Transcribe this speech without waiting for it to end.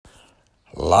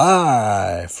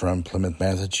Live from Plymouth,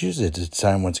 Massachusetts. It's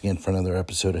time once again for another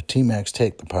episode of TMAC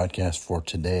Take, the podcast for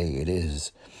today. It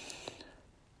is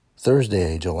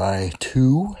Thursday, July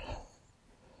 2,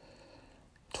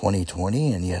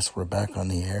 2020. And yes, we're back on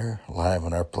the air, live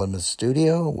in our Plymouth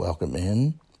studio. Welcome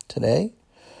in today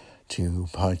to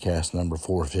podcast number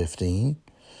 415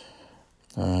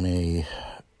 on a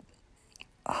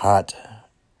hot,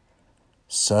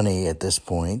 sunny at this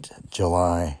point,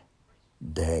 July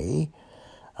day.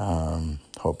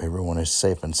 Hope everyone is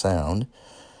safe and sound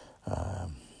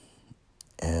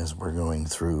as we're going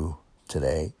through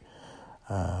today.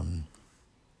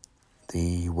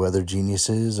 The weather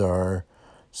geniuses are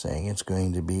saying it's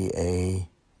going to be a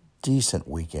decent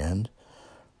weekend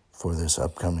for this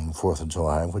upcoming 4th of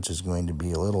July, which is going to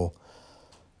be a little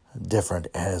different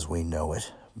as we know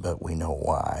it, but we know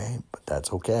why, but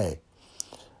that's okay.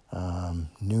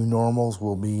 New normals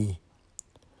will be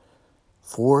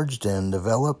forged and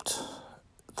developed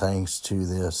thanks to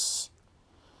this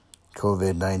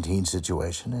COVID-19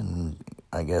 situation, and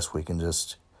I guess we can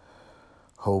just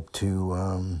hope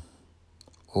to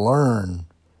learn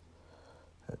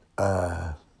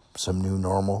some new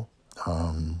normal.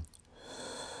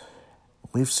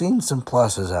 We've seen some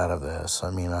pluses out of this.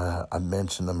 I mean, I've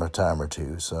mentioned them a time or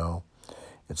two, so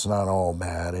it's not all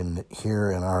bad. And here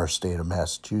in our state of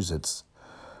Massachusetts,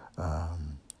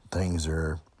 things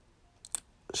are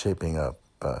shaping up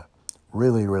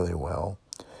really, really well.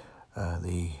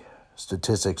 The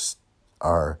statistics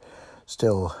are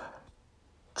still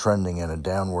trending in a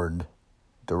downward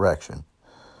direction.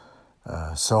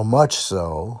 So much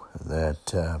so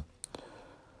that,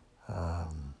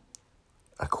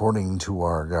 according to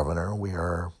our governor, we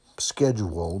are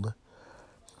scheduled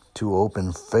to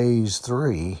open phase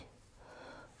 3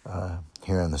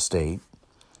 here in the state.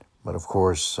 But of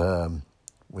course,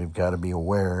 we've got to be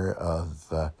aware of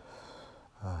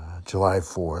July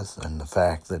 4th and the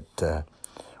fact that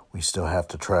we still have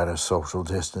to try to social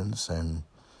distance and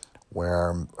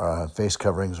wear our face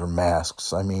coverings or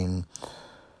masks. I mean,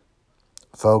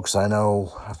 folks, I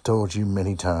know I've told you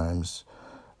many times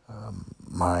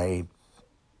my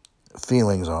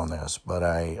feelings on this, but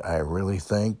I really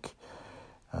think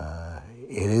it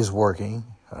is working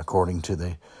according to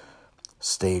the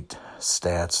state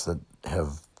stats that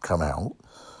have come out.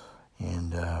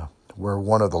 And we're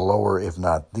one of the lower, if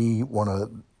not the one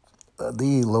of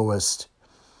the lowest,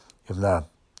 if not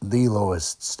the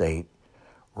lowest state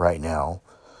right now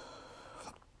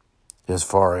as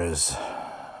far as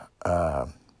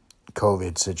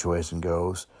COVID situation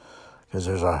goes, because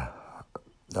there's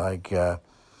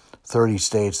 30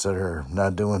 states that are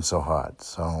not doing so hot.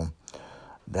 So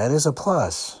that is a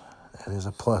plus. That is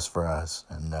a plus for us.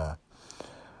 And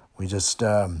we just,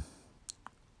 I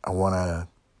want to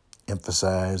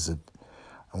emphasize that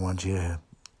I want you to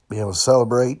be able to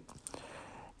celebrate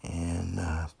and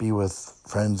be with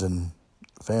friends and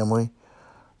family,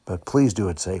 but please do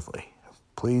it safely.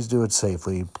 Please do it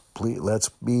safely. Please, let's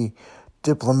be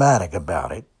diplomatic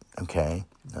about it, okay?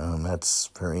 That's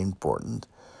very important.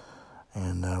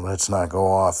 And let's not go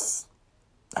off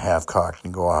half-cocked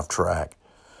and go off track.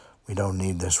 We don't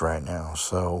need this right now.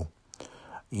 So,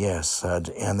 yes,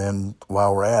 and then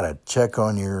while we're at it, check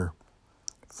on your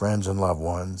friends and loved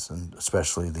ones, and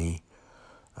especially the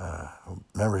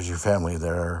members of your family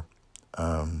that are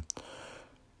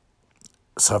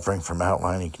suffering from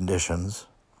outlining conditions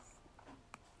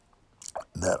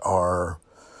that are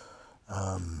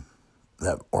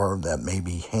that may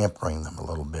be hampering them a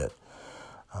little bit.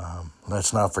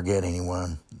 Let's not forget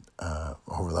anyone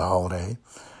over the holiday,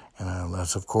 and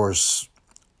let's of course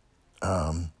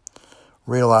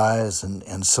realize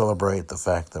and celebrate the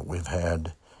fact that we've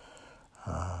had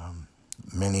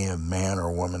many a man or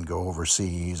woman go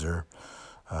overseas or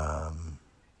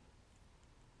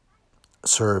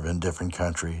serve in different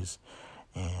countries.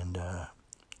 And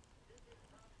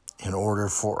in order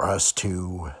for us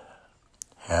to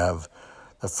have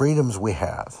the freedoms we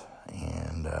have,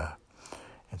 and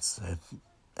it's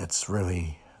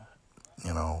really,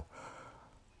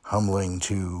 humbling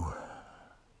to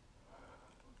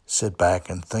sit back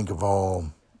and think of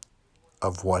all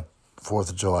of what 4th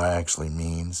of July actually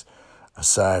means,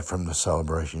 aside from the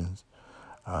celebrations.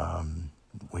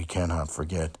 We cannot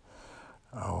forget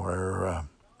our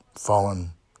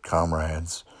fallen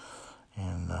comrades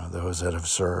and those that have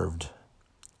served,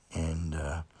 and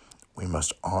we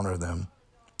must honor them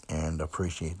and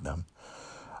appreciate them.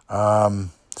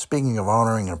 Speaking of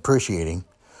honoring and appreciating,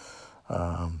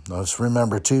 let's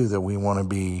remember too that we want to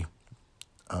be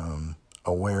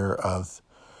aware of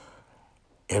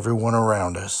everyone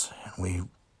around us, and we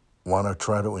want to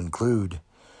try to include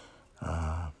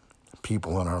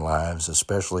people in our lives,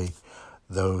 especially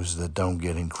those that don't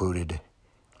get included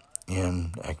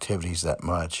in activities that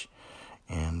much.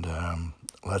 And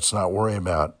let's not worry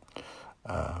about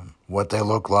what they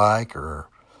look like or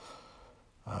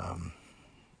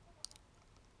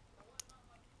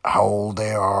how old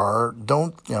they are.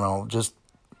 Don't, just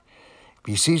if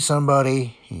you see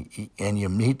somebody and you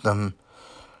meet them,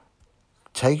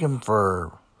 take them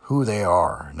for who they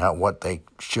are, not what they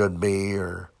should be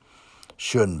or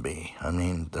shouldn't be. I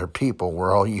mean, they're people.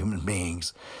 We're all human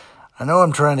beings. I know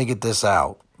I'm trying to get this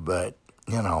out, but,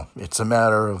 it's a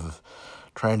matter of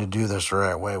trying to do this the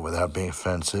right way without being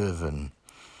offensive and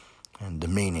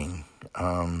demeaning.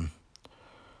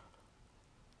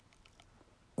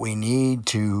 We need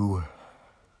to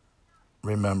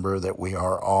remember that we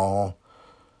are all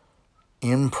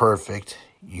imperfect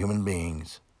human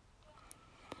beings.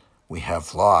 We have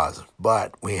flaws,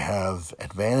 but we have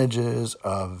advantages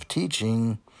of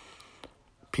teaching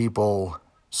people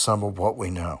some of what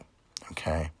we know,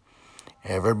 okay?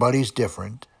 Everybody's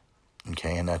different,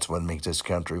 okay, and that's what makes this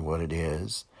country what it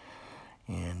is.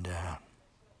 And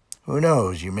who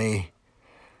knows, you may,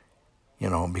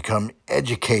 become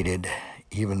educated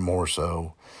even more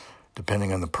so,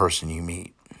 depending on the person you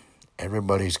meet.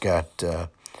 Everybody's got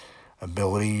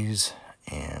abilities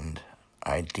and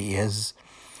ideas,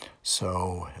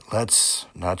 so let's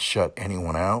not shut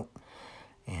anyone out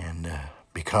and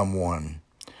become one.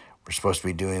 We're supposed to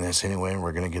be doing this anyway, and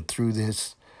we're going to get through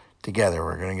this together.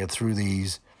 We're going to get through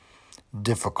these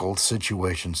difficult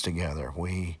situations together.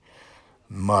 We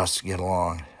must get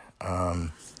along,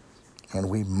 and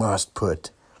we must put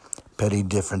petty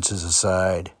differences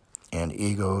aside and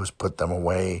egos, put them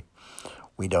away.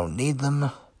 We don't need them.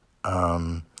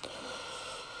 And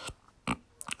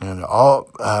all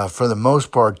for the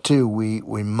most part, too,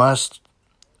 we must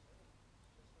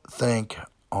think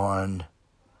on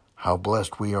how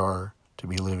blessed we are to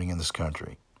be living in this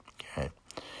country, okay?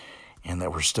 And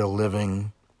that we're still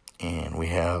living, and we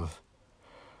have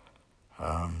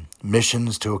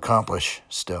missions to accomplish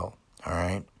still, all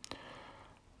right?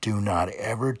 Do not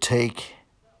ever take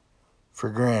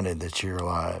for granted that you're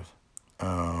alive.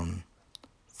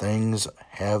 Things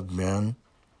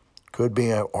could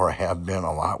be, or have been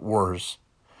a lot worse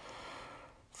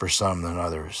for some than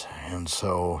others. And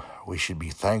so we should be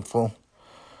thankful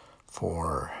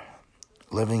for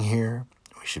living here.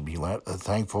 We should be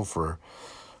thankful for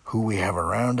who we have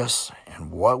around us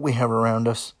and what we have around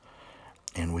us.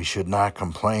 And we should not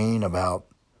complain about,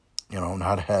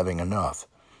 not having enough.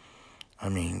 I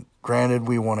mean, granted,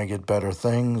 we want to get better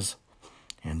things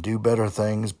and do better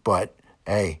things, but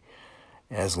hey,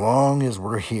 as long as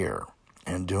we're here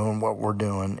and doing what we're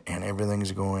doing and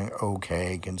everything's going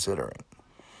okay, considering,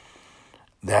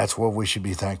 that's what we should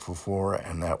be thankful for,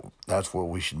 and that's what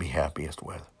we should be happiest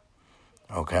with,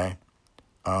 okay?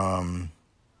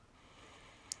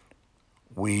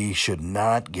 We should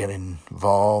not get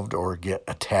involved or get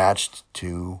attached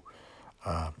to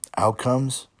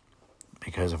outcomes,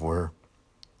 because if we're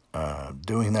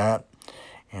doing that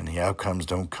and the outcomes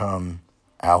don't come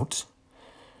out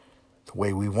the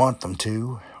way we want them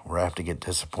to, we're apt to get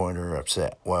disappointed or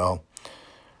upset. Well,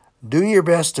 do your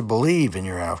best to believe in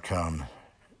your outcome,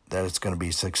 that it's going to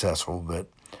be successful, but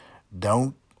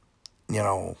don't,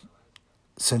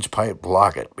 cinch pipe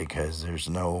block it, because there's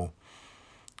no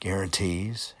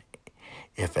guarantees.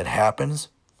 If it happens,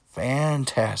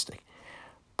 fantastic.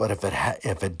 But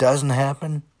if it doesn't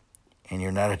happen and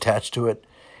you're not attached to it,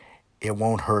 it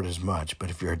won't hurt as much. But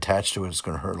if you're attached to it, it's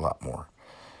going to hurt a lot more.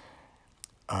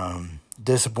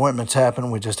 Disappointments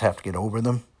happen. We just have to get over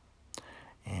them.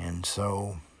 And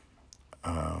so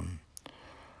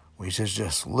we should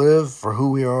just live for who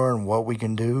we are and what we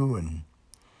can do, and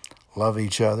love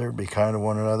each other, be kind to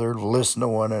one another, listen to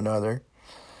one another,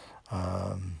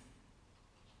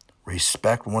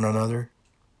 respect one another.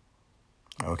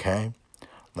 Okay?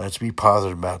 Let's be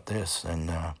positive about this,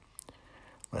 and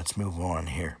let's move on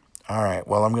here. All right,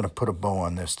 well, I'm going to put a bow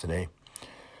on this today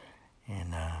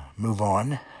and move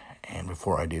on. And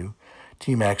before I do,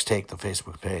 TMAC's Take, the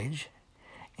Facebook page,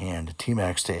 and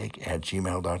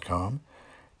tmaxtake@gmail.com,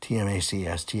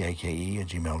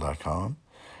 TMACSTAKE@gmail.com.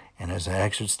 And as I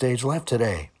exit stage left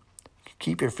today,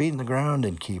 keep your feet in the ground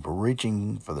and keep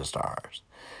reaching for the stars.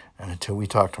 And until we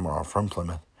talk tomorrow from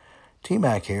Plymouth,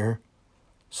 TMAC here.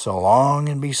 So long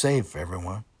and be safe,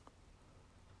 everyone.